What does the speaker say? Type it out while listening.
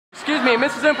Excuse me,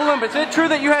 Mrs. Oompa Loompa, is it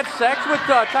true that you had sex with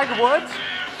Tiger Woods?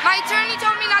 My attorney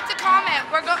told me not to comment.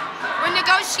 We're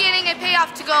negotiating a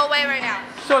payoff to go away right now.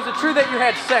 So is it true that you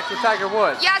had sex with Tiger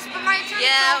Woods? Yes, but my attorney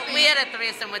told me. We had a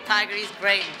threesome with Tiger. He's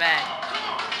great in bed.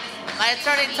 My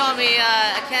attorney told me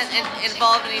I can't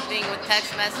involve anything with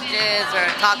text messages or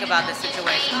talk about this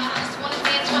situation.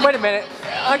 Wait a minute.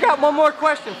 I got one more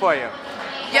question for you.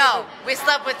 Yo, we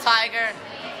slept with Tiger.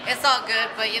 It's all good,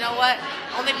 but you know what?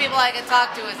 Only people I can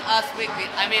talk to is us weekly.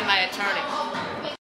 I mean my attorney.